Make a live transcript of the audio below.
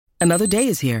Another day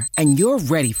is here, and you're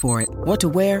ready for it. What to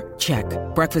wear? Check.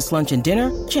 Breakfast, lunch, and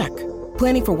dinner? Check.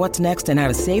 Planning for what's next and how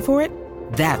to save for it?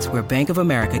 That's where Bank of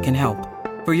America can help.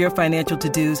 For your financial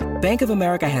to-dos, Bank of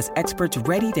America has experts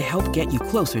ready to help get you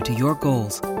closer to your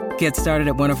goals. Get started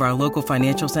at one of our local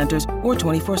financial centers or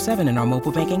 24/7 in our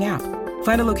mobile banking app.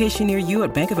 Find a location near you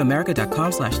at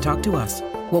bankofamerica.com/talktous.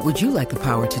 What would you like the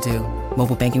power to do?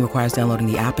 Mobile banking requires downloading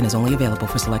the app and is only available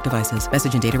for select devices.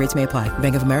 Message and data rates may apply.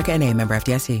 Bank of America N.A., member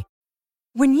FDIC.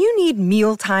 When you need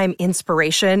mealtime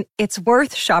inspiration, it's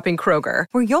worth shopping Kroger,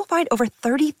 where you'll find over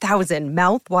 30,000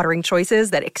 mouth-watering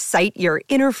choices that excite your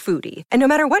inner foodie. And no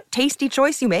matter what tasty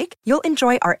choice you make, you'll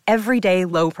enjoy our everyday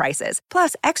low prices,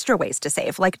 plus extra ways to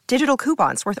save, like digital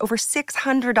coupons worth over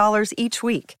 $600 each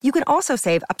week. You can also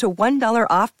save up to $1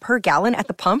 off per gallon at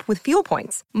the pump with fuel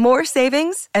points. More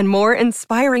savings and more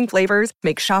inspiring flavors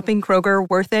make shopping Kroger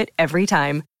worth it every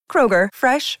time. Kroger,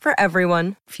 fresh for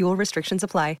everyone. Fuel restrictions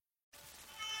apply.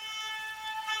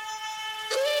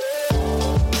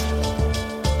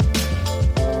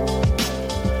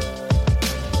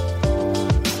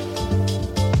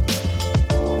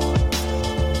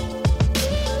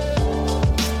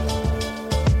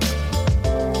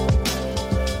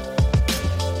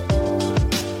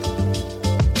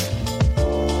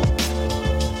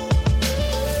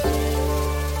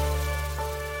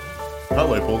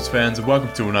 Hello Bulls fans and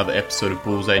welcome to another episode of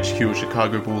Bulls HQ, a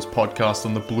Chicago Bulls podcast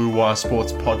on the Blue Wire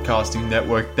Sports Podcasting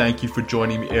Network. Thank you for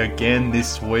joining me again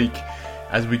this week.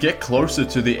 As we get closer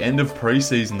to the end of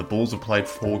preseason, the Bulls have played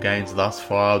 4 games thus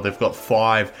far. They've got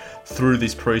 5 through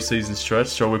this preseason stretch,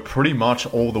 so we're pretty much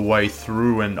all the way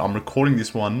through, and I'm recording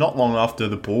this one not long after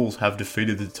the Bulls have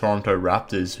defeated the Toronto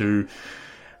Raptors, who,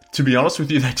 to be honest with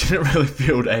you, they didn't really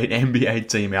field an NBA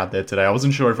team out there today. I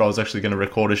wasn't sure if I was actually going to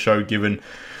record a show given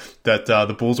that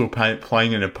the Bulls were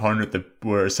playing an opponent that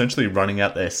were essentially running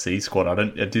out their C squad.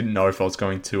 I didn't know if I was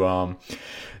going to I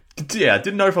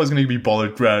didn't know if I was going to be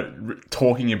bothered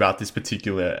talking about this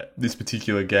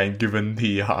particular game, given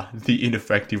the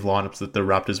ineffective lineups that the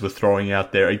Raptors were throwing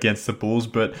out there against the Bulls.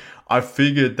 But I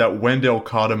figured that Wendell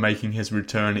Carter making his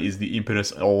return is the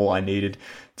impetus all I needed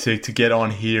to get on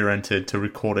here and to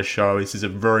record a show. This is a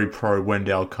very pro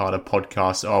Wendell Carter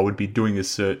podcast, so I would be doing a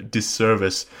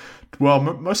disservice. Well,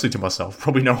 mostly to myself,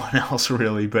 probably no one else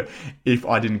really, but if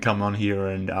I didn't come on here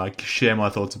and share my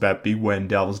thoughts about Big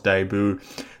Wendell's debut,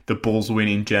 the Bulls win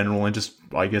in general, and just,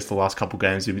 I guess, the last couple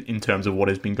games in terms of what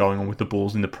has been going on with the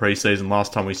Bulls in the preseason.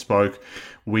 Last time we spoke,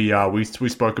 we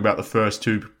spoke about the first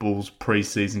 2 Bulls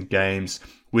preseason games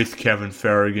with Kevin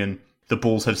Ferrigan. The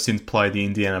Bulls have since played the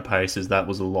Indiana Pacers. That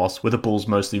was a loss, where the Bulls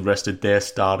mostly rested their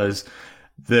starters.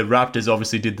 The Raptors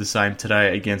obviously did the same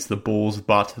today against the Bulls,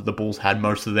 but the Bulls had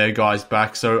most of their guys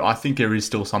back, so I think there is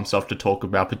still some stuff to talk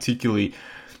about, particularly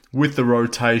with the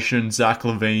rotation. Zach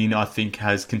LaVine, I think,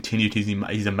 has continued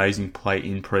his amazing play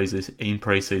in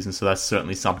preseason, so that's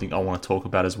certainly something I want to talk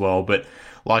about as well. But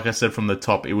like I said from the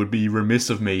top, it would be remiss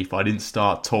of me if I didn't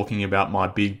start talking about my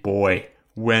big boy,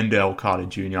 Wendell Carter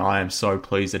Jr. I am so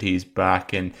pleased that he's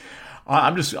back, and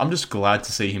I'm just glad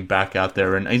to see him back out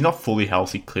there, and he's not fully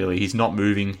healthy. Clearly, he's not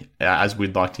moving as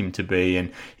we'd liked him to be,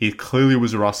 and he clearly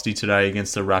was rusty today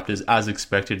against the Raptors, as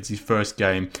expected. It's his first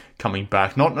game coming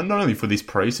back, not only for this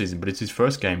preseason, but it's his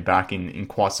first game back in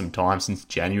quite some time, since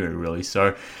January, really.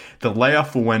 So the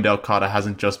layoff for Wendell Carter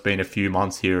hasn't just been a few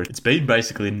months here. It's been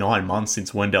basically 9 months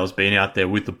since Wendell's been out there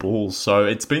with the Bulls, so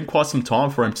it's been quite some time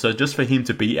for him. So just for him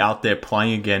to be out there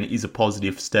playing again is a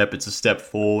positive step. It's a step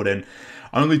forward, and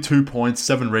only 2 points,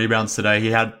 7 rebounds today. He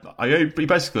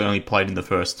basically only played in the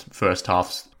first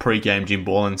half. Pre-game, Jim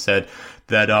Borland said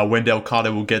that Wendell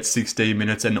Carter will get 16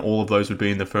 minutes, and all of those would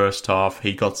be in the first half.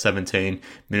 He got 17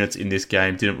 minutes in this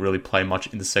game, didn't really play much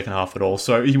in the second half at all.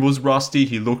 So he was rusty,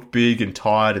 he looked big and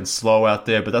tired and slow out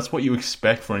there, but that's what you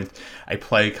expect when a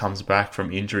player comes back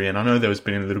from injury. And I know there's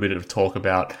been a little bit of talk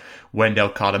about Wendell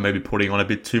Carter maybe putting on a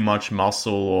bit too much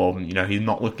muscle, or he's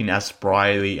not looking as spry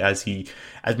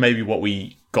as maybe what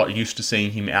we got used to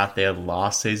seeing him out there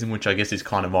last season, which I guess is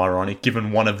kind of ironic,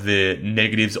 given one of the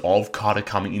negatives of Carter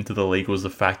coming into the league was the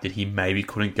fact that he maybe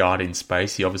couldn't guard in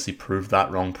space. He obviously proved that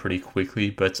wrong pretty quickly,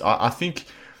 but I think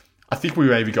we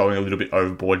may be going a little bit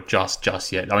overboard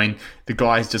just yet. I mean, the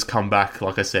guy's just come back.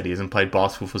 Like I said, he hasn't played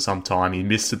basketball for some time. He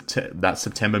missed that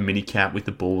September minicamp with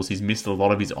the Bulls. He's missed a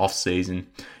lot of his off-season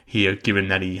here, given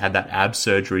that he had that ab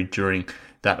surgery during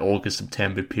that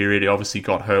August-September period. He obviously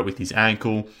got hurt with his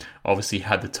ankle, obviously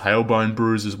had the tailbone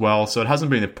bruise as well, so it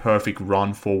hasn't been a perfect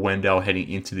run for Wendell heading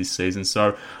into this season.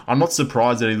 So I'm not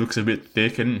surprised that he looks a bit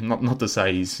thick, and not to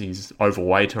say he's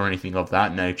overweight or anything of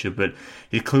that nature, but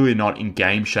he's clearly not in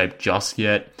game shape just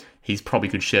yet. He's probably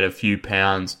could shed a few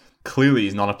pounds Clearly,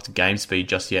 he's not up to game speed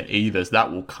just yet either, so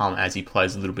that will come as he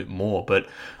plays a little bit more. But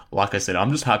like I said,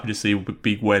 I'm just happy to see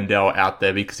big Wendell out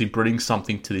there because he brings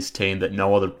something to this team that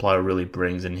no other player really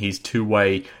brings, and his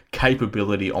two-way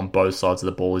capability on both sides of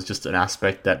the ball is just an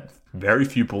aspect that very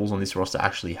few Bulls on this roster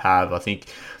actually have. I think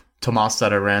Tomas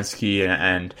Satoransky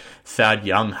and Thad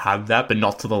Young have that, but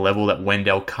not to the level that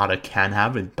Wendell Carter can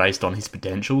have based on his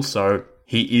potential. So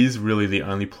he is really the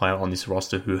only player on this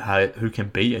roster who can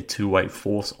be a two-way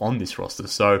force on this roster.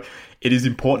 So it is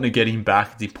important to get him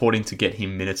back. It's important to get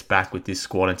him minutes back with this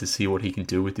squad and to see what he can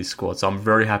do with this squad. So I'm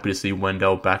very happy to see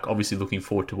Wendell back. Obviously looking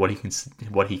forward to what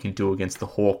he can do against the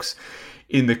Hawks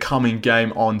in the coming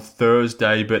game on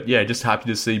Thursday. But yeah, just happy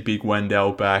to see big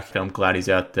Wendell back. I'm glad he's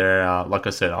out there. Like I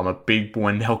said, I'm a big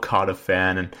Wendell Carter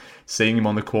fan, and seeing him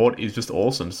on the court is just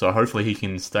awesome. So hopefully he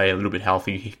can stay a little bit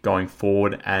healthy going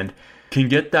forward and can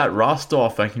get that rust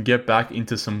off and can get back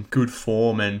into some good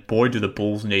form. And boy, do the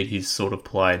Bulls need his sort of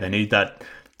play. They need that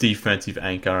defensive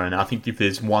anchor, and I think if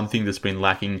there's one thing that's been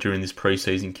lacking during this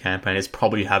preseason campaign, it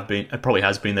probably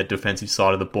has been the defensive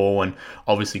side of the ball, and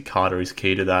obviously Carter is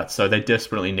key to that. So they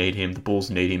desperately need him. The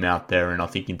Bulls need him out there, and I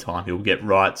think in time he'll get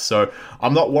right. So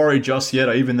I'm not worried just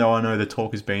yet, even though I know the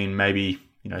talk has been maybe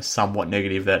somewhat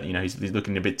negative that he's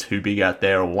looking a bit too big out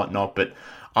there or whatnot, but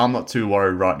I'm not too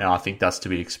worried right now. I think that's to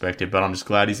be expected, but I'm just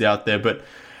glad he's out there. But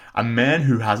a man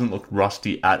who hasn't looked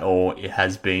rusty at all, it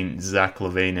has been Zach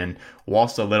LaVine. And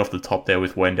whilst I let off the top there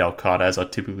with Wendell Carter, as I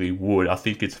typically would, I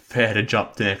think it's fair to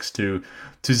jump next to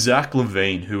Zach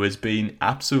LaVine, who has been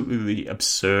absolutely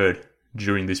absurd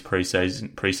during this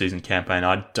preseason campaign.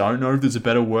 I don't know if there's a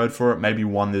better word for it. Maybe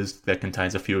one that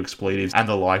contains a few expletives and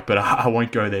the like, but I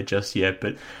won't go there just yet.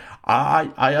 But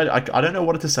I don't know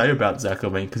what to say about Zach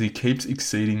LaVine because he keeps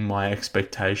exceeding my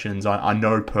expectations. I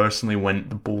know personally when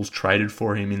the Bulls traded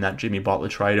for him in that Jimmy Butler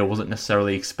trade, I wasn't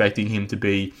necessarily expecting him to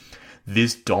be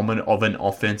this dominant of an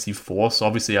offensive force.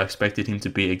 Obviously, I expected him to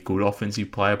be a good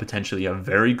offensive player, potentially a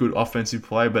very good offensive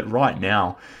player, but right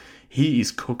now, he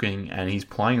is cooking and he's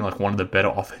playing like one of the better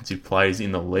offensive players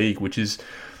in the league, which is,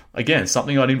 again,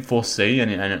 something I didn't foresee,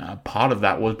 and a part of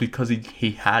that was because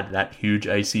he had that huge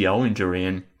ACL injury,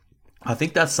 and I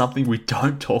think that's something we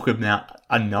don't talk about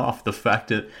enough, the fact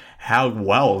that how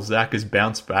well Zach has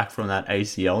bounced back from that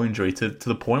ACL injury to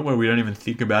the point where we don't even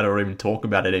think about it or even talk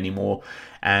about it anymore.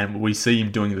 And we see him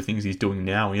doing the things he's doing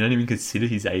now. We don't even consider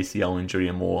his ACL injury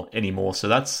anymore. So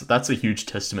that's a huge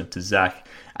testament to Zach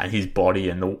and his body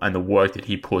and the work that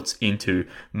he puts into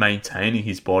maintaining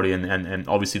his body and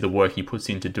obviously the work he puts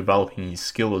into developing his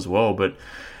skill as well. But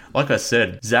like I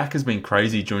said, Zach has been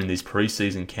crazy during this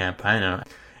preseason campaign.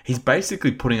 He's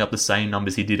basically putting up the same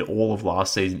numbers he did all of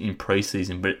last season in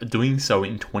preseason, but doing so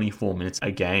in 24 minutes a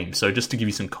game. So just to give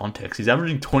you some context, he's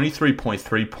averaging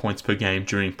 23.3 points per game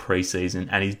during preseason,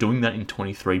 and he's doing that in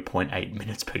 23.8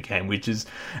 minutes per game, which is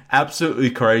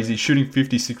absolutely crazy. Shooting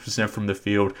 56% from the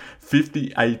field,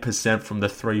 58% from the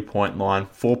three-point line,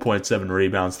 4.7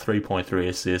 rebounds, 3.3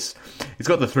 assists. He's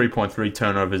got the 3.3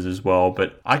 turnovers as well,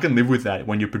 but I can live with that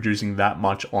when you're producing that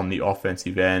much on the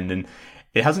offensive end. And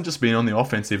it hasn't just been on the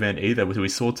offensive end either. We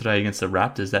saw today against the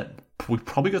Raptors that we've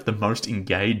probably got the most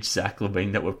engaged Zach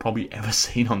LaVine that we've probably ever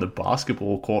seen on the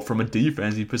basketball court from a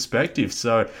defensive perspective.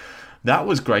 So that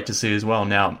was great to see as well.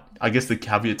 Now, I guess the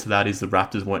caveat to that is the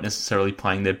Raptors weren't necessarily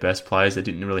playing their best players. They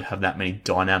didn't really have that many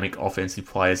dynamic offensive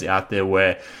players out there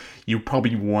where you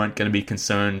probably weren't going to be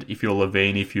concerned if you're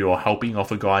LaVine, if you're helping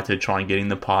off a guy to try and get in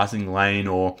the passing lane,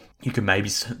 or you can maybe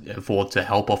afford to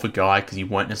help off a guy because you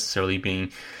weren't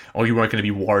going to be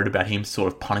worried about him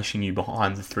sort of punishing you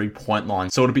behind the three-point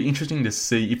line. So it'll be interesting to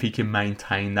see if he can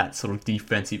maintain that sort of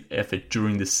defensive effort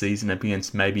during the season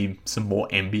against maybe some more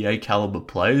NBA caliber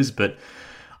players. But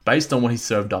based on what he's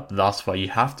served up thus far, you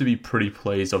have to be pretty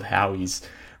pleased of how he's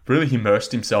really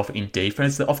immersed himself in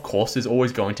defense. Of course, there's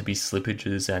always going to be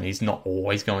slippages, and he's not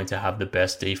always going to have the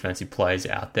best defensive players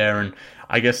out there. And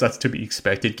I guess that's to be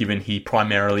expected, given he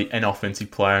primarily an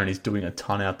offensive player and is doing a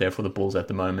ton out there for the Bulls at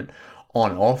the moment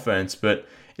on offense. But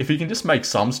if he can just make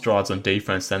some strides on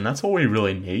defense, then that's all we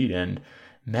really need. And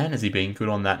man, has he been good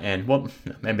on that end. Well,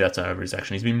 maybe that's an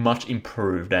overreaction. He's been much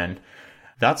improved, and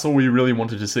that's all we really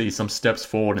wanted to see, some steps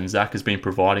forward, and Zach has been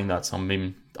providing that. So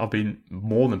I've been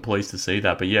more than pleased to see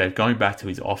that. But yeah, going back to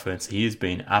his offense, he has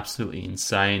been absolutely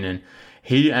insane, and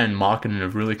he and Markkanen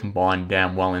have really combined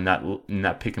damn well in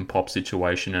that pick and pop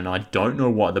situation. And I don't know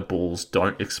why the Bulls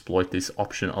don't exploit this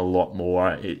option a lot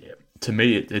more. To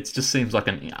me, it just seems like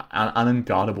an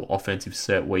unguardable offensive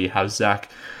set where you have Zach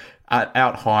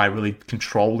out high, really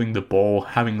controlling the ball,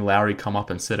 having Lowry come up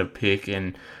and set a pick.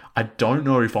 And I don't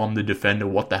know if I'm the defender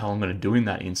what the hell I'm going to do in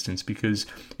that instance, because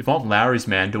if I'm Lowry's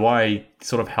man, do I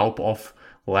sort of help off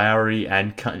Lowry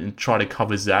and try to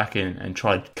cover Zach and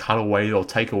try to cut away or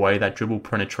take away that dribble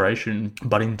penetration,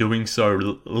 but in doing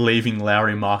so leaving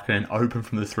Lowry Markkanen open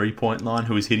from the 3-point line,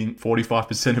 who is hitting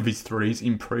 45% of his threes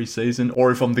in preseason? Or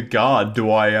if I'm the guard,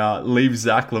 do I leave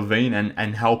Zach LaVine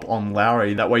and help on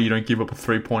Lowry? That way you don't give up a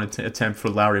 3-point attempt for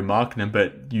Lowry Markkanen,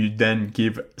 but you then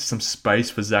give some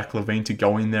space for Zach LaVine to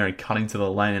go in there and cut into the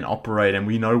lane and operate, and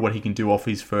we know what he can do off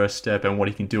his first step and what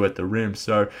he can do at the rim.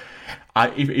 So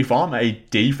if I'm a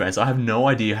defense, I have no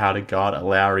idea how to guard a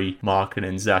Lowry Markkanen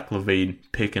and Zach LaVine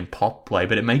pick and pop play,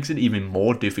 but it makes it even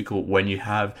more difficult when you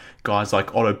have guys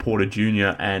like Otto Porter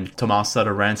Jr. and Tomas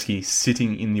Satoransky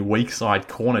sitting in the weak side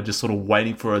corner just sort of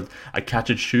waiting for a catch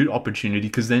and shoot opportunity,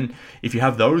 because then if you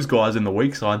have those guys in the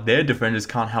weak side, their defenders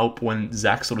can't help when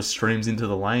Zach sort of streams into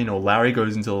the lane or Larry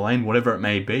goes into the lane, whatever it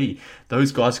may be.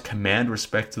 Those guys command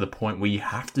respect to the point where you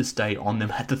have to stay on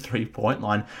them at the 3-point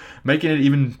line, making it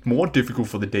even more difficult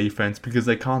for the defense because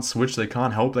they can't switch, they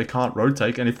can't help, they can't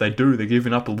rotate, and if they do, they're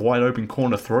giving up a wide open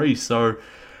corner 3. So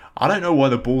I don't know why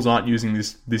the Bulls aren't using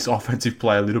this offensive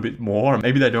play a little bit more.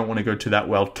 Maybe they don't want to go to that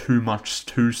well too much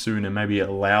too soon and maybe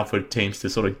allow for teams to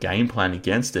sort of game plan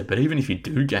against it. But even if you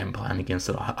do game plan against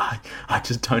it, I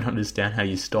just don't understand how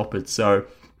you stop it. So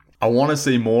I want to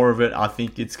see more of it. I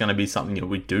think it's going to be something that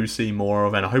we do see more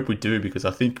of, and I hope we do, because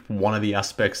I think one of the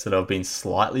aspects that I've been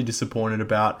slightly disappointed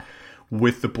about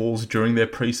with the Bulls during their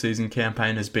preseason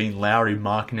campaign has been Lowry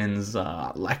Markkanen's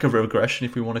lack of aggression,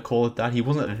 if we want to call it that. He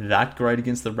wasn't that great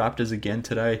against the Raptors again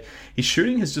today. His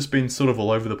shooting has just been sort of all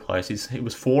over the place. He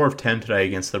was 4 of 10 today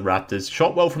against the Raptors.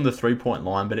 Shot well from the 3-point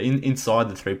line, but inside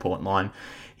the 3-point line,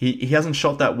 he hasn't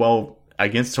shot that well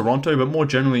against Toronto, but more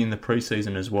generally in the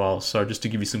preseason as well. So just to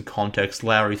give you some context,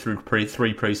 Lowry through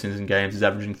 3 preseason games is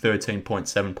averaging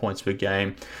 13.7 points per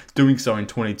game, doing so in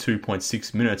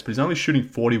 22.6 minutes, but he's only shooting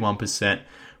 41%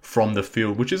 from the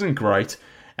field, which isn't great.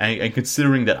 And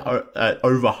considering that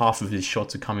over half of his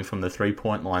shots are coming from the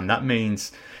 3-point line, that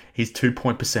means his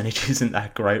 2-point percentage isn't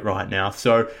that great right now.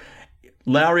 So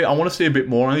Lowry, I want to see a bit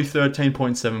more. Only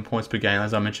 13.7 points per game,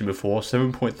 as I mentioned before.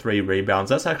 7.3 rebounds.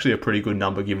 That's actually a pretty good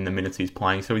number given the minutes he's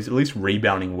playing. So he's at least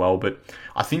rebounding well. But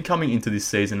I think coming into this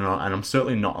season, and I'm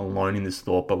certainly not alone in this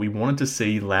thought, but we wanted to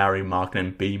see Lowry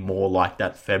Markkanen be more like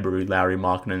that February Lowry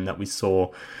Markkanen that we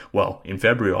saw, well, in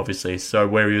February, obviously. So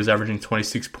where he was averaging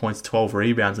 26 points, 12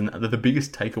 rebounds. And the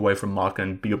biggest takeaway from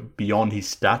Markkanen beyond his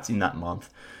stats in that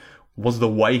month was the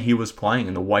way he was playing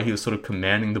and the way he was sort of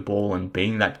commanding the ball and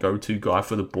being that go-to guy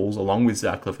for the Bulls along with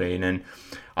Zach LaVine. And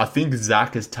I think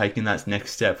Zach has taken that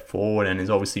next step forward and has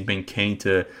obviously been keen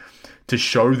to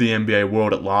show the NBA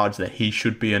world at large that he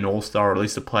should be an all-star, or at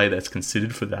least a player that's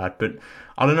considered for that. But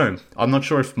I don't know. I'm not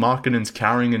sure if Markkanen's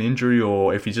carrying an injury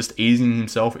or if he's just easing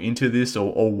himself into this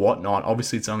or whatnot.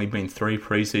 Obviously, it's only been 3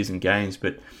 preseason games,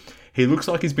 but he looks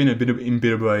like he's been in a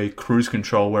bit of a cruise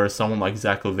control, whereas someone like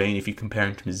Zach LaVine, if you compare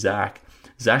him to Zach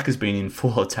has been in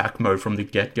full attack mode from the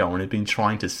get-go and has been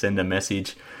trying to send a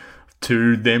message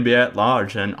to the NBA at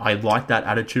large. And I like that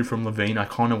attitude from LaVine. I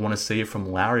kind of want to see it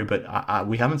from Lowry, but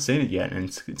we haven't seen it yet, and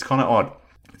it's kind of odd.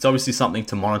 It's obviously something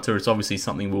to monitor. It's obviously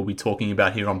something we'll be talking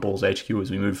about here on Bulls HQ as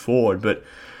we move forward, but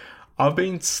I've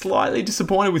been slightly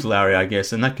disappointed with Lowry, I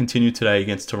guess, and that continued today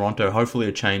against Toronto. Hopefully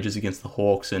it changes against the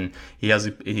Hawks, and he'll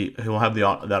have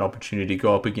that opportunity to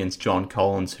go up against John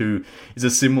Collins, who is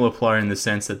a similar player in the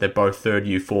sense that they're both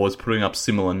third-year forwards, putting up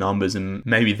similar numbers, and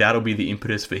maybe that'll be the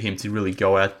impetus for him to really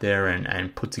go out there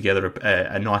and put together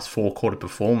a nice four-quarter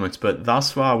performance. But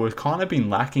thus far, we've kind of been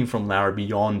lacking from Lowry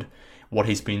beyond what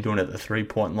he's been doing at the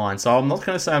 3-point line. So I'm not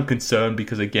going to say I'm concerned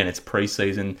because, again, it's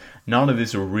preseason. None of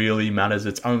this really matters.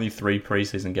 It's only 3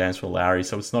 preseason games for Lowry,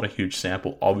 so it's not a huge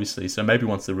sample, obviously. So maybe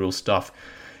once the real stuff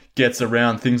gets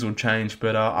around, things will change.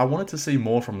 But I wanted to see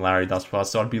more from Lowry thus far,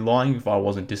 so I'd be lying if I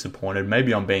wasn't disappointed.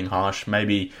 Maybe I'm being harsh.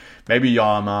 Maybe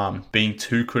I'm being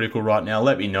too critical right now.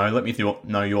 Let me know. Let me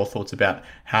know your thoughts about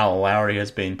how Lowry has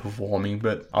been performing.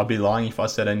 But I'd be lying if I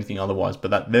said anything otherwise.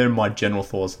 But they're my general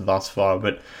thoughts thus far.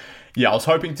 But yeah, I was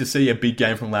hoping to see a big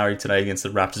game from Lowry today against the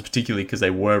Raptors, particularly because they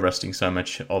were resting so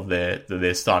much of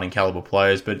their starting caliber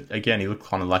players. But again, he looked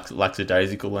kind of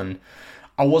lackadaisical, and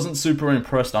I wasn't super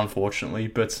impressed, unfortunately.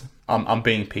 But I'm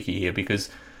being picky here because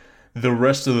the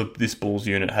rest of this Bulls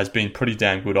unit has been pretty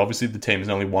damn good. Obviously, the team has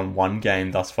only won 1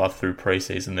 game thus far through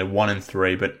preseason. They're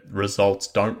 1-3, but results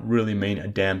don't really mean a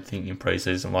damn thing in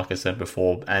preseason, like I said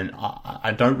before. And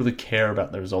I don't really care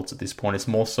about the results at this point. It's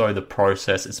more so the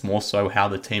process. It's more so how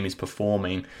the team is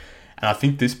performing. And I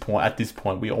think at this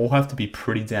point, we all have to be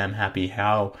pretty damn happy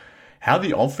how how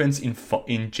the offense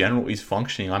in general is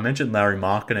functioning. I mentioned Larry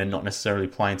Markkinen not necessarily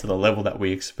playing to the level that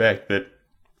we expect, but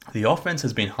the offense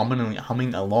has been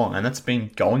humming along, and that's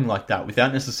been going like that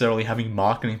without necessarily having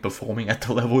Markkinen performing at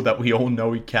the level that we all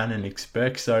know he can and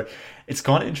expect. So it's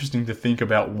kind of interesting to think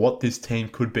about what this team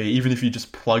could be, even if you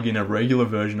just plug in a regular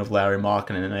version of Larry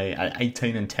Markkinen and an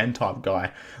 18 and 10 type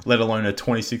guy, let alone a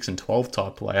 26 and 12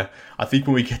 type player. I think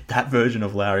when we get that version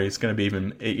of Larry, it's going to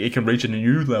be it can reach a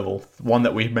new level, one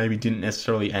that we maybe didn't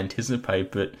necessarily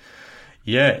anticipate. But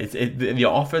yeah, the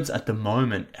offense at the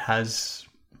moment has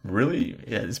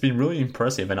it's been really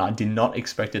impressive, and I did not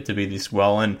expect it to be this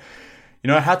well. And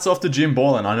hats off to Jim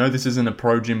Boylen. I know this isn't a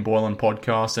pro Jim Boylen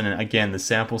podcast, and again, the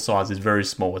sample size is very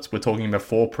small. We're talking about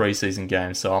 4 preseason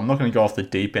games, so I'm not going to go off the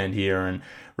deep end here and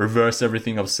reverse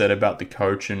everything I've said about the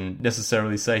coach and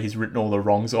necessarily say he's written all the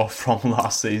wrongs off from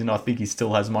last season. I think he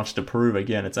still has much to prove.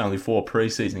 Again, it's only 4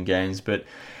 preseason games, but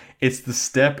it's the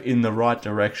step in the right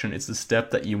direction. It's the step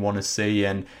that you want to see.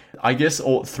 And I guess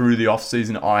all through the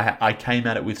offseason, I came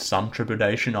at it with some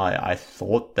trepidation. I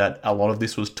thought that a lot of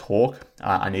this was talk.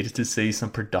 I needed to see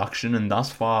some production. And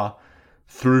thus far,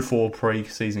 through 4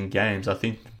 preseason games, I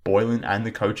think Boylen and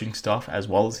the coaching staff, as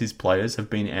well as his players,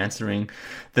 have been answering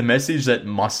the message that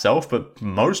myself, but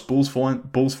most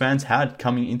Bulls fans had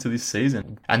coming into this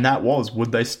season. And that was,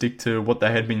 would they stick to what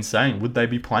they had been saying? Would they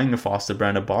be playing a faster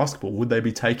brand of basketball? Would they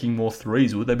be taking more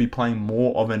threes? Would they be playing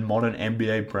more of a modern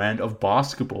NBA brand of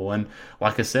basketball? And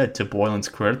like I said, to Boylen's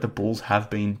credit, the Bulls have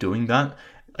been doing that.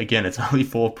 Again, it's only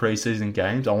 4 preseason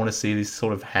games. I want to see this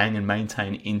sort of hang and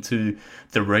maintain into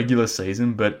the regular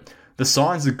season, but the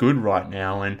signs are good right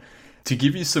now. And to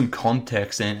give you some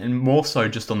context, and more so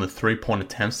just on the 3-point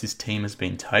attempts this team has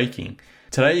been taking,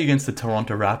 today against the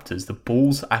Toronto Raptors, the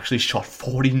Bulls actually shot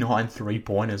 49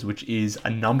 3-pointers, which is a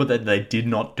number that they did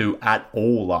not do at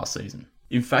all last season.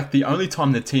 In fact, the only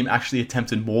time the team actually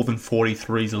attempted more than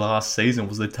 43s last season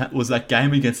was that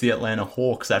game against the Atlanta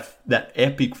Hawks, that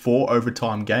epic 4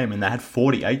 overtime game, and they had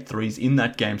 48 threes in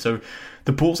that game. So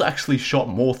the Bulls actually shot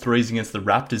more threes against the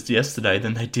Raptors yesterday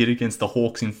than they did against the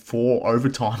Hawks in 4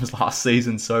 overtimes last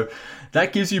season. So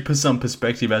that gives you some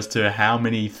perspective as to how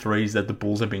many threes that the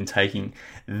Bulls have been taking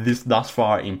thus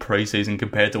far in preseason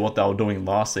compared to what they were doing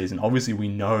last season. Obviously, we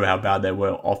know how bad they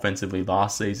were offensively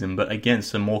last season, but again,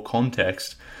 some more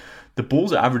context. The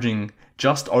Bulls are averaging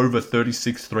just over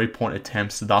 36 3-point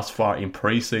attempts thus far in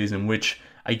preseason, which,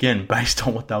 again, based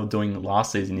on what they were doing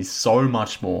last season, is so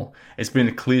much more. It's been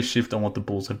a clear shift on what the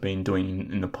Bulls have been doing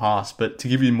in the past. But to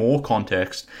give you more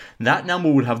context, that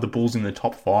number would have the Bulls in the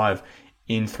top 5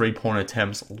 in 3-point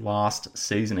attempts last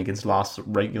season against last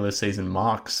regular season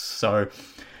marks. So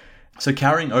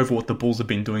carrying over what the Bulls have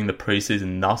been doing the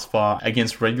preseason thus far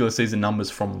against regular season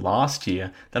numbers from last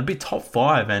year, that'd be top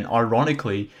 5. And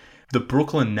ironically, the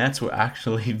Brooklyn Nets were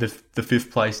actually the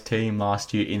 5th place team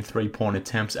last year in 3-point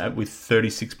attempts with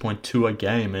 36.2 a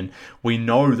game. And we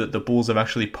know that the Bulls have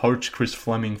actually poached Chris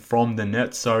Fleming from the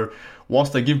Nets. So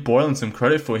whilst I give Boylen some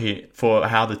credit for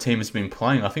how the team has been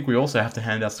playing, I think we also have to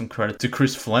hand out some credit to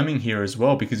Chris Fleming here as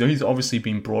well, because he's obviously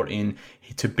been brought in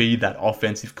to be that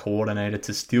offensive coordinator,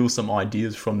 to steal some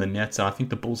ideas from the Nets. And I think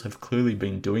the Bulls have clearly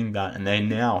been doing that, and they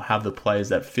now have the players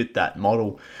that fit that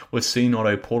model. We've seen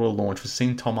Otto Porter launch. We've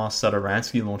seen Tomas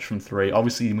Satoransky launch from 3.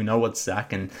 Obviously, we know what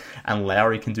Zach and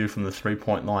Lowry can do from the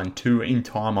 3-point line too. In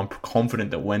time, I'm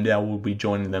confident that Wendell will be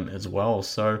joining them as well.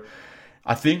 So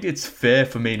I think it's fair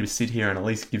for me to sit here and at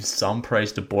least give some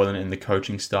praise to Boylen and the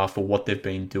coaching staff for what they've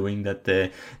been doing, that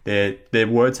their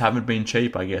words haven't been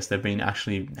cheap, I guess. They've been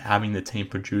actually having the team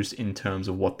produce in terms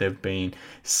of what they've been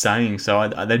saying. So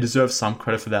they deserve some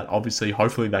credit for that. Obviously,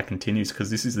 hopefully that continues,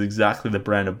 because this is exactly the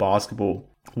brand of basketball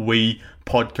we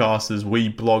podcasters,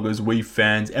 we bloggers, we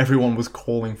fans, everyone was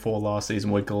calling for last season.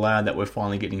 We're glad that we're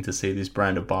finally getting to see this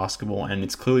brand of basketball, and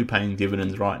it's clearly paying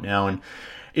dividends right now. And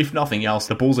if nothing else,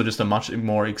 the Bulls are just a much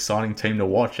more exciting team to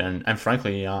watch. And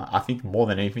frankly, I think more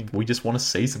than anything, we just want to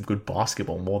see some good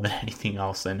basketball more than anything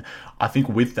else. And I think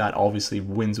with that, obviously,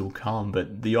 wins will come.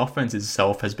 But the offense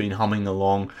itself has been humming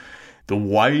along. The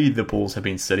way the Bulls have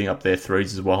been setting up their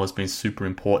threes as well has been super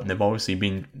important. They've obviously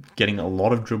been getting a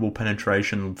lot of dribble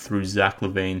penetration through Zach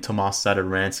LaVine, Tomas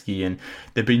Satoransky, and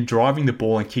they've been driving the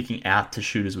ball and kicking out to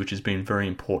shooters, which has been very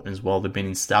important as well. They've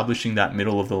been establishing that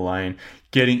middle of the lane,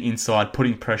 getting inside,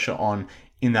 putting pressure on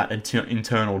in that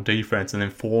internal defense, and then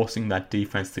forcing that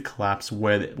defense to collapse,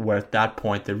 where at that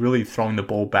point they're really throwing the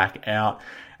ball back out,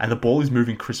 and the ball is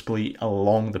moving crisply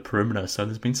along the perimeter. So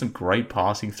there's been some great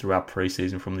passing throughout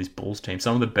preseason from this Bulls team.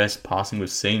 Some of the best passing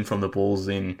we've seen from the Bulls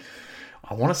in,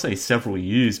 I want to say, several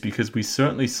years, because we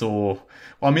certainly saw,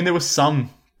 there were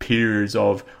some periods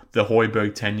of the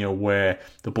Hoiberg tenure where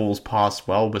the Bulls passed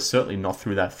well, but certainly not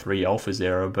through that 3 alphas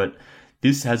era. But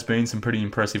this has been some pretty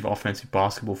impressive offensive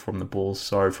basketball from the Bulls.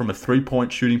 So from a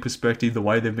 3-point shooting perspective, the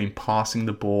way they've been passing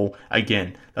the ball,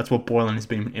 again, that's what Boylen has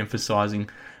been emphasizing.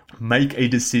 Make a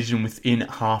decision within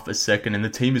half a second, and the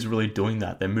team is really doing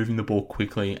that. They're moving the ball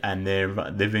quickly, and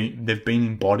they've been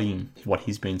embodying what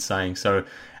he's been saying. So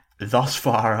thus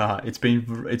far, it's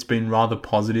been rather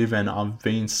positive, and I've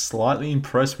been slightly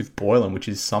impressed with Boylen, which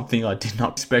is something I did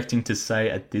not expecting to say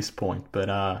at this point.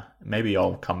 But maybe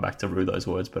I'll come back to rue those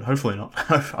words, but hopefully not.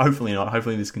 Hopefully not.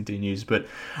 Hopefully this continues. But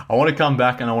I want to come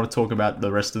back and I want to talk about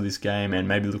the rest of this game and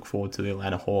maybe look forward to the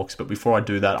Atlanta Hawks. But before I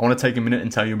do that, I want to take a minute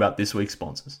and tell you about this week's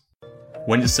sponsors.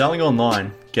 When you're selling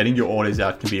online, getting your orders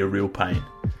out can be a real pain.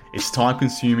 It's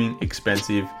time-consuming,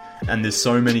 expensive, and there's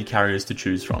so many carriers to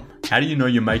choose from. How do you know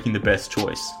you're making the best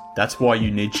choice? That's why you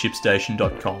need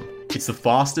ShipStation.com. It's the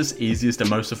fastest, easiest,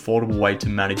 and most affordable way to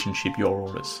manage and ship your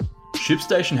orders.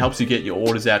 ShipStation helps you get your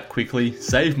orders out quickly,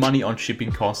 save money on shipping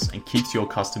costs, and keeps your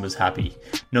customers happy.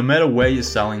 No matter where you're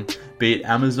selling, be it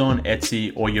Amazon,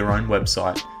 Etsy, or your own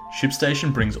website,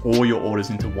 ShipStation brings all your orders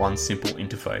into one simple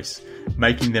interface,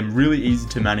 making them really easy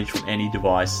to manage from any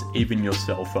device, even your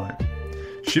cell phone.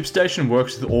 ShipStation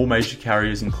works with all major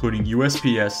carriers including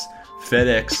USPS,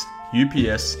 FedEx,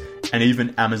 UPS, and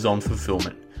even Amazon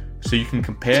Fulfillment, so you can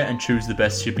compare and choose the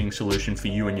best shipping solution for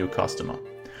you and your customer.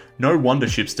 No wonder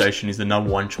ShipStation is the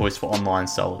 #1 choice for online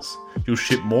sellers. You'll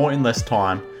ship more in less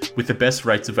time with the best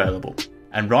rates available.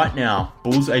 And right now,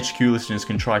 Bulls HQ listeners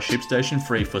can try ShipStation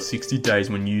free for 60 days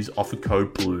when you use offer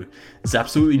code BLUE. There's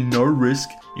absolutely no risk.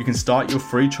 You can start your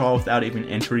free trial without even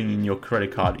entering in your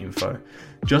credit card info.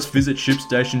 Just visit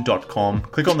ShipStation.com,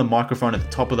 click on the microphone at the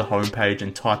top of the homepage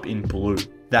and type in BLUE.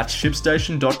 That's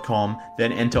ShipStation.com,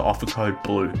 then enter offer code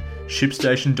BLUE.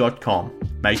 ShipStation.com.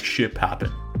 Make ship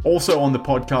happen. Also on the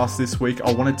podcast this week,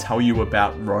 I want to tell you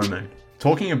about Roman.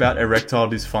 Talking about erectile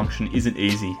dysfunction isn't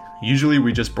easy. Usually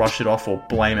we just brush it off or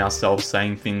blame ourselves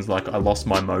saying things like I lost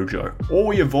my mojo. Or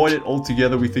we avoid it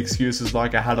altogether with excuses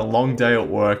like I had a long day at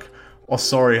work or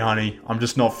sorry honey, I'm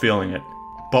just not feeling it.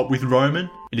 But with Roman,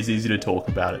 it is easy to talk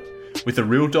about it. With a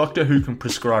real doctor who can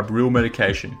prescribe real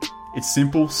medication. It's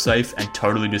simple, safe and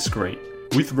totally discreet.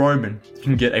 With Roman, you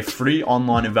can get a free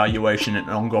online evaluation and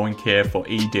ongoing care for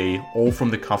ED, all from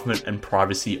the comfort and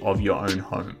privacy of your own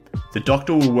home. The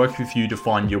doctor will work with you to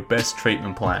find your best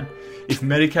treatment plan. If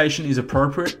medication is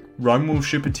appropriate, Roman will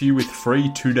ship it to you with free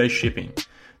 2-day shipping.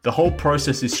 The whole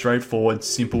process is straightforward,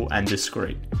 simple and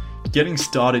discreet. Getting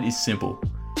started is simple.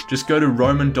 Just go to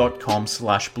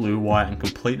roman.com/bluewire and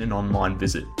complete an online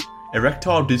visit.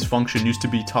 Erectile dysfunction used to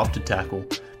be tough to tackle,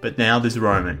 but now there's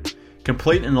Roman.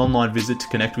 Complete an online visit to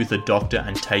connect with a doctor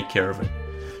and take care of it.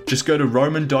 Just go to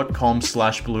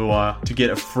roman.com/bluewire to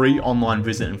get a free online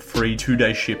visit and free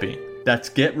 2-day shipping. That's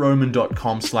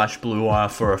getroman.com/bluewire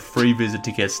for a free visit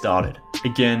to get started.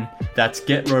 Again, that's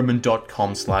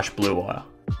getroman.com/bluewire.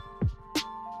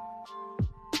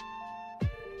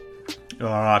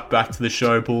 Alright, back to the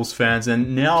show, Bulls fans.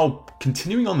 And now,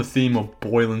 continuing on the theme of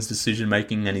Boylen's decision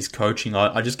making and his coaching,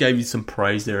 I just gave you some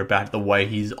praise there about the way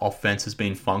his offense has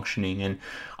been functioning. And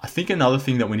I think another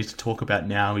thing that we need to talk about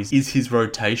now is his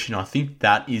rotation. I think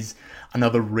that is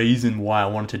another reason why I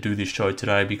wanted to do this show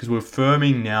today, because we're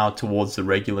firming now towards the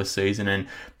regular season, and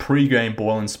pre-game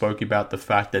Boylen spoke about the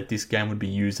fact that this game would be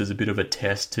used as a bit of a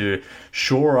test to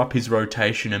shore up his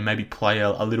rotation and maybe play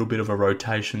a little bit of a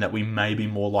rotation that we may be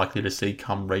more likely to see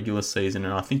come regular season.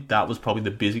 And I think that was probably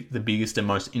the biggest and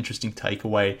most interesting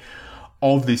takeaway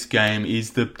of this game is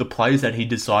the plays that he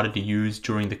decided to use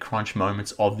during the crunch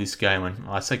moments of this game. And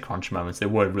I say crunch moments, there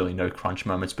were really no crunch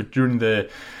moments, but during the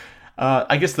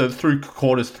through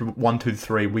quarters 1, 2,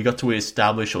 3, we got to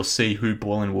establish or see who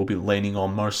Boylen will be leaning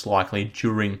on most likely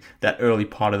during that early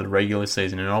part of the regular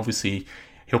season. And obviously,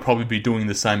 he'll probably be doing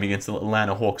the same against the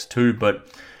Atlanta Hawks too, but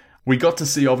we got to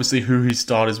see obviously who his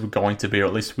starters were going to be, or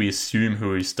at least we assume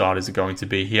who his starters are going to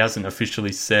be. He hasn't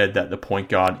officially said that the point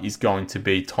guard is going to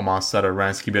be Tomas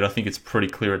Satoransky, but I think it's pretty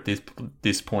clear at this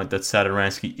point that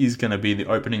Satoransky is going to be the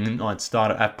opening night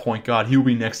starter at point guard. He'll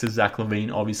be next to Zach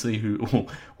LaVine, obviously, who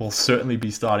will certainly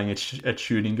be starting at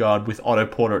shooting guard, with Otto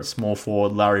Porter at small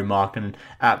forward, Larry Markkinen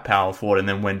at power forward, and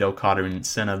then Wendell Carter in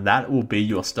center. That will be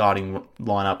your starting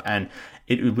lineup, and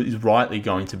it is rightly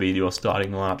going to be your starting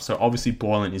lineup. So obviously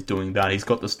Boylen is doing that. He's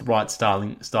got the right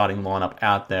starting lineup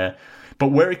out there.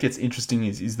 But where it gets interesting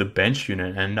is the bench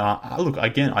unit. And look,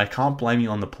 again, I can't blame you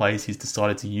on the plays he's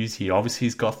decided to use here. Obviously,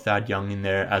 he's got Thad Young in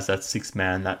there as that sixth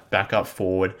man, that backup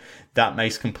forward. that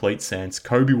makes complete sense.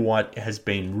 Kobe White has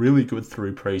been really good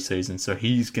through preseason, so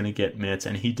he's going to get minutes,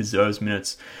 and he deserves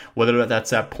minutes. Whether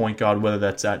that's at point guard, whether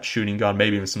that's at shooting guard,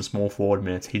 maybe even some small forward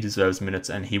minutes, he deserves minutes,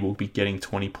 and he will be getting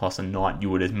 20 plus a night, you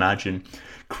would imagine.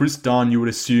 Chris Dunn, you would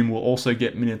assume, will also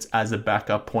get minutes as a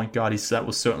backup point guard. That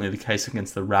was certainly the case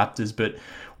against the Raptors, but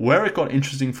where it got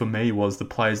interesting for me was the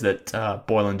players that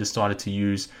Boylen decided to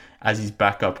use as his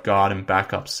backup guard and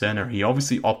backup center. He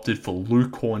obviously opted for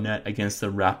Luke Kornet against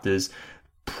the Raptors.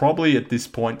 Probably at this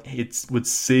point, it would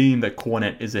seem that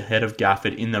Kornet is ahead of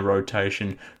Gafford in the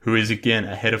rotation, who is again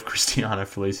ahead of Cristiano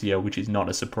Felicio, which is not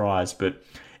a surprise, but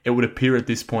it would appear at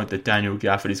this point that Daniel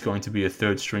Gafford is going to be a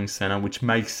third string center, which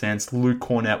makes sense. Luke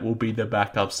Kornet will be the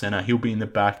backup center. He'll be in the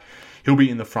back. He'll be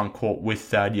in the front court with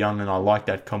Thad Young, and I like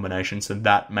that combination, so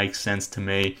that makes sense to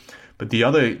me. But the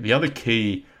other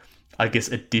key, I guess,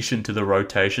 addition to the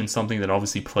rotation, something that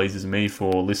obviously pleases me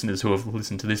for listeners who have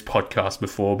listened to this podcast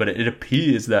before, but it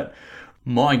appears that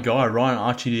my guy, Ryan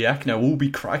Arcidiacono, will be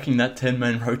cracking that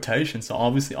 10-man rotation. So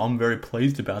obviously I'm very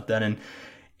pleased about that. And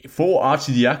for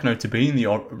Arcidiacono to be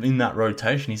in that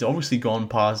rotation, he's obviously gone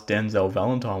past Denzel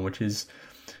Valentine, which is,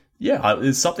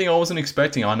 it's something I wasn't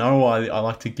expecting. I know I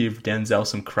like to give Denzel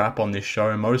some crap on this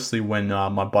show, mostly when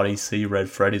my buddy C Red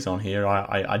Fred is on here.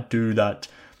 I do that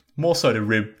more so to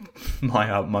rib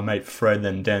my mate Fred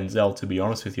than Denzel, to be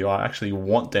honest with you. I actually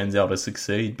want Denzel to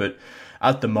succeed, but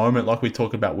at the moment, like we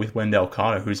talked about with Wendell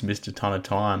Carter, who's missed a ton of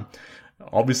time,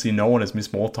 obviously no one has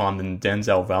missed more time than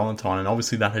Denzel Valentine, and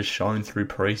obviously that has shown through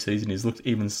preseason. He's looked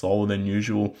even slower than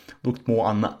usual, looked more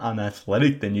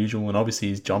unathletic than usual, and obviously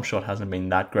his jump shot hasn't been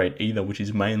that great either, which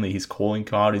is mainly his calling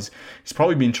card. He's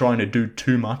probably been trying to do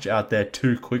too much out there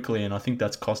too quickly, and I think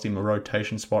that's cost him a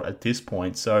rotation spot at this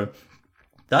point. So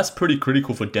that's pretty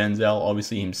critical for Denzel,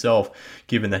 obviously himself,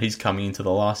 given that he's coming into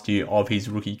the last year of his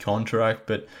rookie contract.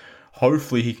 But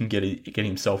hopefully he can get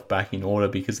himself back in order,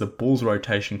 because the Bulls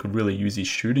rotation could really use his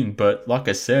shooting. But like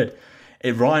I said,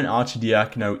 if Ryan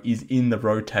Arcidiacono is in the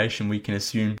rotation, we can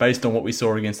assume, based on what we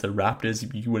saw against the Raptors,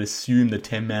 you would assume the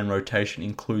 10-man rotation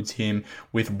includes him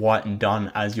with White and Dunn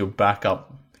as your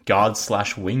backup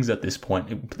guard/wings at this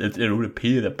point. It would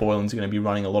appear that Boylen's going to be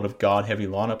running a lot of guard-heavy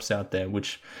lineups out there,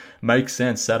 which makes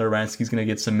sense. Satoransky's going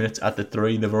to get some minutes at the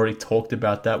 3. They've already talked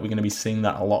about that. We're going to be seeing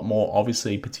that a lot more,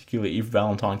 obviously, particularly if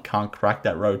Valentine can't crack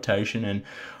that rotation. And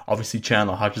obviously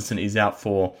Chandler Hutchinson is out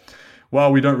for,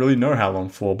 well, we don't really know how long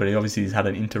for, but he obviously has had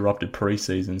an interrupted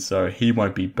preseason, so he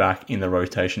won't be back in the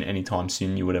rotation anytime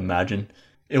soon, you would imagine.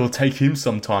 It will take him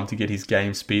some time to get his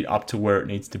game speed up to where it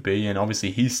needs to be, and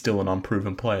obviously he's still an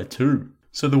unproven player too.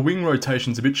 So the wing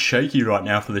rotation's a bit shaky right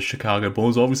now for the Chicago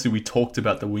Bulls. Obviously we talked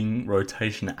about the wing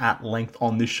rotation at length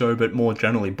on this show, but more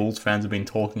generally Bulls fans have been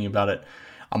talking about it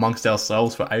amongst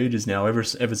ourselves for ages now. Ever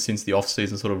since the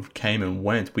offseason sort of came and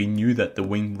went, we knew that the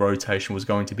wing rotation was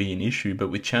going to be an issue, but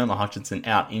with Chandler Hutchinson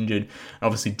out injured, and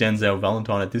obviously Denzel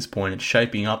Valentine at this point, it's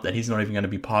shaping up that he's not even going to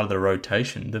be part of the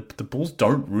rotation. The Bulls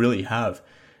don't really have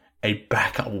a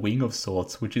backup wing of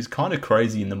sorts, which is kind of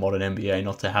crazy in the modern NBA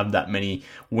not to have that many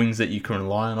wings that you can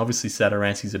rely on. Obviously,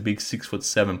 Satoransky's a big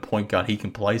 6'7" point guard. He can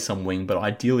play some wing, but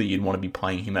ideally you'd want to be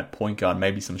playing him at point guard,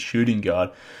 maybe some shooting guard.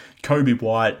 Kobe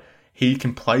White, he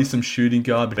can play some shooting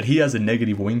guard, but he has a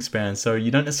negative wingspan, so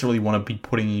you don't necessarily want to be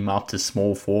putting him up to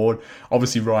small forward.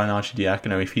 Obviously, Ryan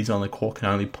Arcidiacono, if he's on the court, can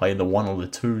only play the 1 or the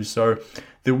 2, so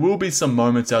there will be some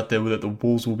moments out there that the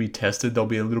Bulls will be tested. They'll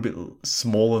be a little bit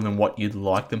smaller than what you'd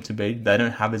like them to be. They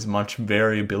don't have as much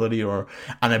variability or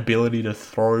an ability to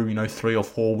throw, 3 or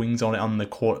 4 wings on the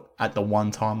court at the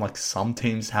one time like some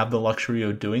teams have the luxury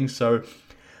of doing. So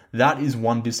that is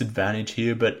one disadvantage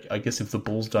here, but I guess if the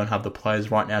Bulls don't have the players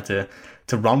right now to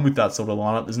run with that sort of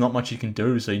lineup, there's not much you can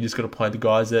do. So you just got to play the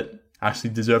guys that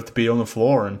actually deserve to be on the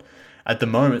floor. And at the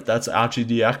moment, that's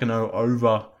Arcidiacono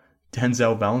over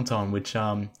Denzel Valentine, which,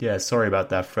 sorry about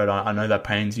that, Fred. I know that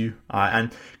pains you.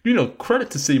 And, credit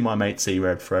to see my mate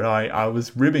C-Red, Fred. I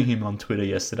was ribbing him on Twitter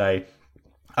yesterday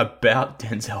about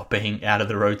Denzel being out of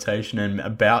the rotation and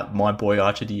about my boy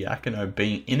Arcidiacono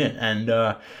being in it.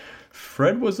 And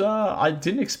Fred was, I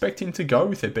didn't expect him to go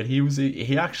with it, but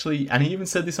he actually, and he even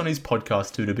said this on his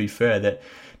podcast too, to be fair, that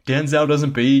Denzel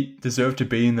doesn't deserve to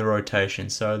be in the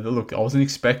rotation. So look, I wasn't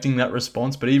expecting that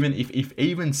response, but even if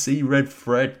even Red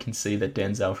Fred can see that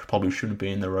Denzel probably shouldn't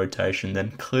be in the rotation, then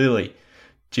clearly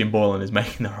Jim Boylen is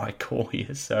making the right call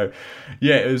here. So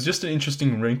yeah, it was just an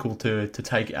interesting wrinkle to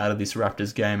take out of this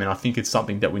Raptors game, and I think it's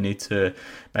something that we need to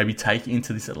maybe take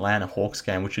into this Atlanta Hawks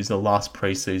game, which is the last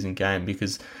preseason game,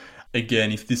 because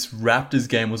again, if this Raptors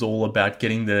game was all about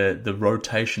getting the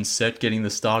rotation set, getting the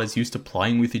starters used to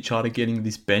playing with each other, getting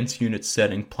this bench unit set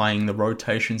and playing the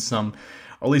rotation some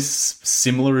or at least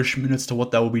similar-ish minutes to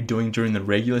what they will be doing during the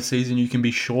regular season, you can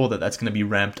be sure that that's going to be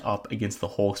ramped up against the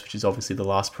Hawks, which is obviously the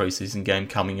last preseason game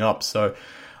coming up. So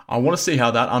I want to see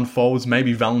how that unfolds.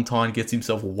 Maybe Valentine gets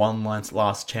himself one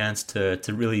last chance to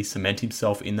really cement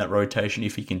himself in that rotation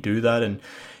if he can do that. And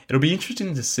it'll be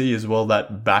interesting to see as well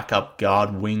that backup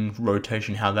guard wing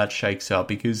rotation, how that shakes out,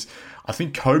 because I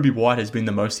think Kobe White has been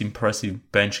the most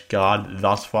impressive bench guard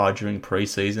thus far during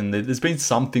preseason. There's been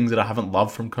some things that I haven't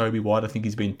loved from Kobe White. I think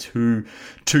he's been too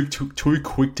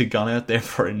quick to gun out there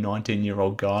for a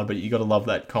 19-year-old guard, but you got to love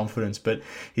that confidence. But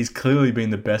he's clearly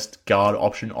been the best guard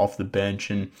option off the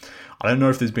bench, and I don't know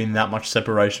if there's been that much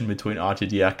separation between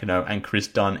Arcidiacono and Chris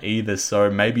Dunn either. So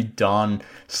maybe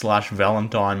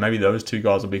Dunn/Valentine, maybe those two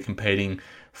guys will be competing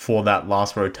for that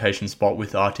last rotation spot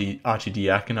with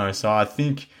Arcidiacono. So I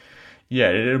think, yeah,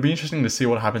 it'll be interesting to see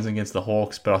what happens against the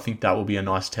Hawks, but I think that will be a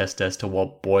nice test as to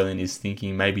what Boylen is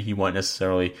thinking. Maybe he won't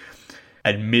necessarily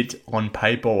admit on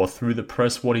paper or through the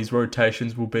press what his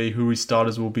rotations will be, who his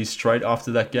starters will be straight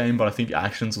after that game, but I think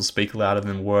actions will speak louder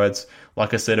than words.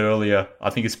 Like I said earlier, I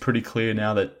think it's pretty clear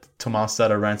now that Tomas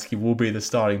Satoransky will be the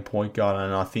starting point guard,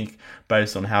 and I think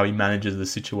based on how he manages the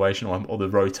situation or the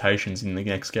rotations in the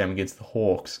next game against the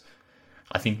Hawks,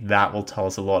 I think that will tell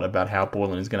us a lot about how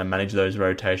Boylen is going to manage those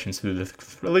rotations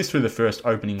at least through the first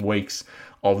opening weeks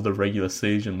of the regular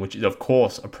season, which is, of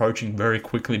course, approaching very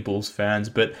quickly, Bulls fans.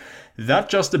 But that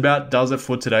just about does it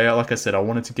for today. Like I said, I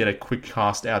wanted to get a quick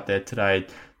cast out there today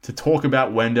to talk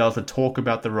about Wendell, to talk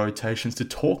about the rotations, to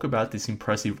talk about this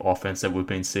impressive offense that we've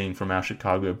been seeing from our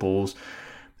Chicago Bulls.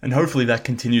 And hopefully that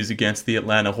continues against the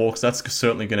Atlanta Hawks. That's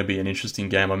certainly going to be an interesting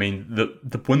game. I mean,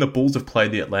 when the Bulls have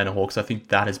played the Atlanta Hawks, I think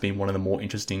that has been one of the more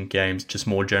interesting games, just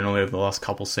more generally over the last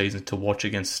couple of seasons, to watch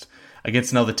against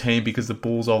another team, because the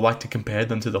Bulls, I like to compare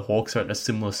them to the Hawks, are at a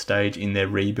similar stage in their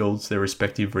rebuilds, their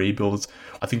respective rebuilds.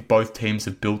 I think both teams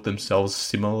have built themselves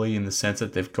similarly in the sense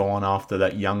that they've gone after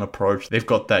that young approach. They've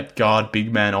got that guard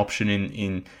big man option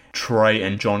in Trey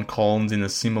and John Collins in a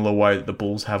similar way that the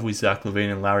Bulls have with Zach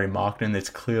LaVine and Larry Markkinen. It's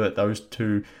clear that those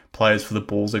two players for the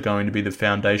Bulls are going to be the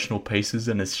foundational pieces,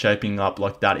 and it's shaping up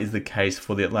like that is the case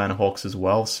for the Atlanta Hawks as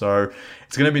well. So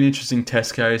it's going to be an interesting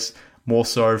test case, more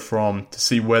so to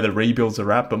see where the rebuilds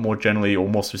are at, but more generally or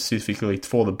more specifically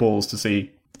for the Bulls to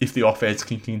see if the offense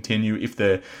can continue, if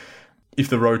the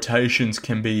rotations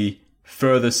can be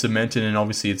further cemented, and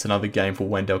obviously it's another game for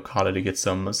Wendell Carter to get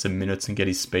some minutes and get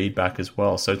his speed back as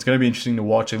well. So it's going to be interesting to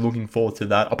watch. I'm looking forward to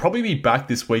that. I'll probably be back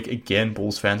this week again,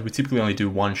 Bulls fans. We typically only do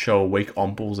one show a week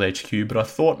on Bulls HQ, but I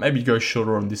thought maybe go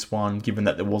shorter on this one, given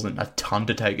that there wasn't a ton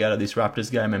to take out of this Raptors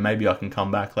game, and maybe I can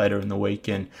come back later in the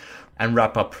weekend and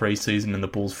wrap up preseason and the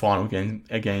Bulls' final game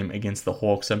against the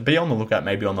Hawks. So be on the lookout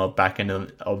maybe on the back end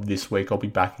of this week. I'll be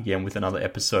back again with another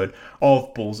episode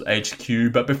of Bulls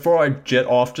HQ. But before I jet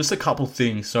off, just a couple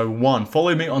things. So one,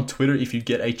 follow me on Twitter if you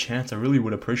get a chance. I really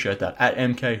would appreciate that. At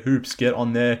MK Hoops, get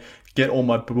on there. Get all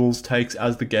my Bulls takes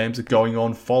as the games are going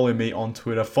on. Follow me on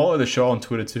Twitter. Follow the show on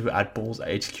Twitter too, at Bulls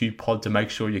HQ Pod, to make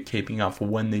sure you're keeping up for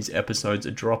when these episodes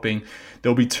are dropping.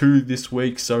 There'll be 2 this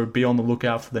week, so be on the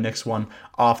lookout for the next one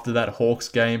after that Hawks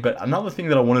game. But another thing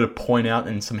that I wanted to point out,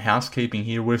 and some housekeeping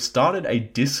here, we've started a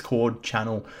Discord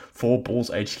channel for Bulls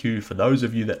HQ. For those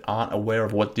of you that aren't aware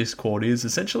of what Discord is,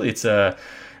 essentially it's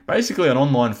basically an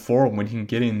online forum where you can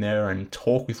get in there and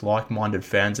talk with like-minded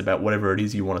fans about whatever it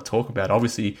is you want to talk about.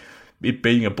 Obviously, it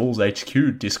being a Bulls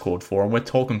HQ Discord forum, we're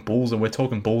talking Bulls, and we're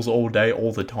talking Bulls all day,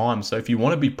 all the time. So if you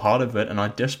want to be part of it, and I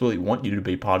desperately want you to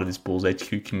be part of this Bulls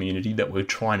HQ community that we're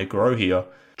trying to grow here,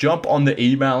 jump on the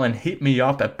email and hit me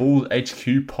up at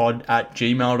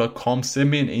bullshqpod@gmail.com.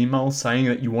 Send me an email saying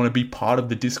that you want to be part of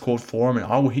the Discord forum, and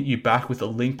I will hit you back with a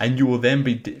link, and you will then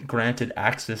be granted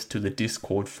access to the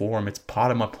Discord forum. It's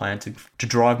part of my plan to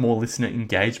drive more listener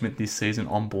engagement this season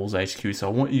on Bulls HQ. So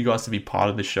I want you guys to be part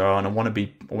of the show, and I want you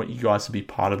guys to be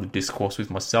part of the discourse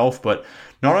with myself, but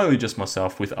not only just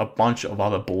myself, with a bunch of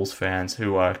other Bulls fans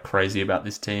who are crazy about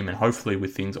this team, and hopefully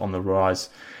with things on the rise,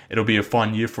 it'll be a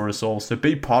fun year for us all. So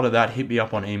be part of that. Hit me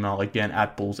up on email again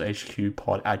at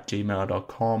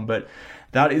bullshqpod@gmail.com. But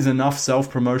that is enough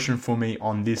self-promotion for me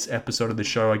on this episode of the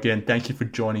show. Again, thank you for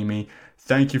joining me.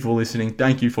 Thank you for listening.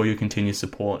 Thank you for your continued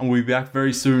support. And we'll be back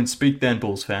very soon. Speak then,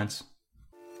 Bulls fans.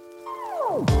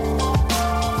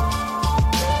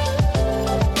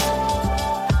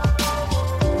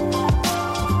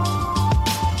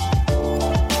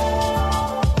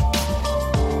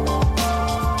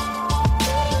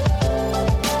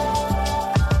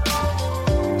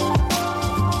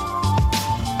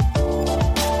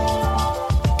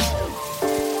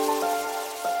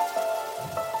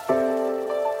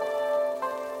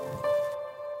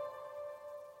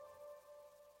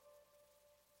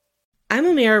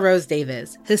 Amira Rose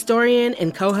Davis, historian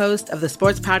and co-host of the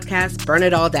sports podcast Burn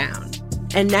It All Down.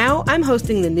 And now I'm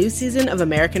hosting the new season of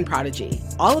American Prodigy,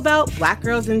 all about Black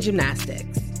girls in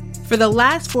gymnastics. For the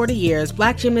last 40 years,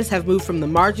 Black gymnasts have moved from the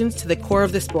margins to the core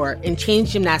of the sport and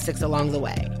changed gymnastics along the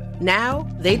way. Now,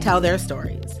 they tell their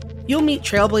stories. You'll meet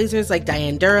trailblazers like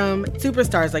Diane Durham,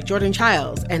 superstars like Jordan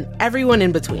Childs, and everyone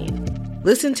in between.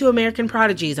 Listen to American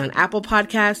Prodigies on Apple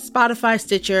Podcasts, Spotify,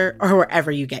 Stitcher, or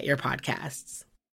wherever you get your podcasts.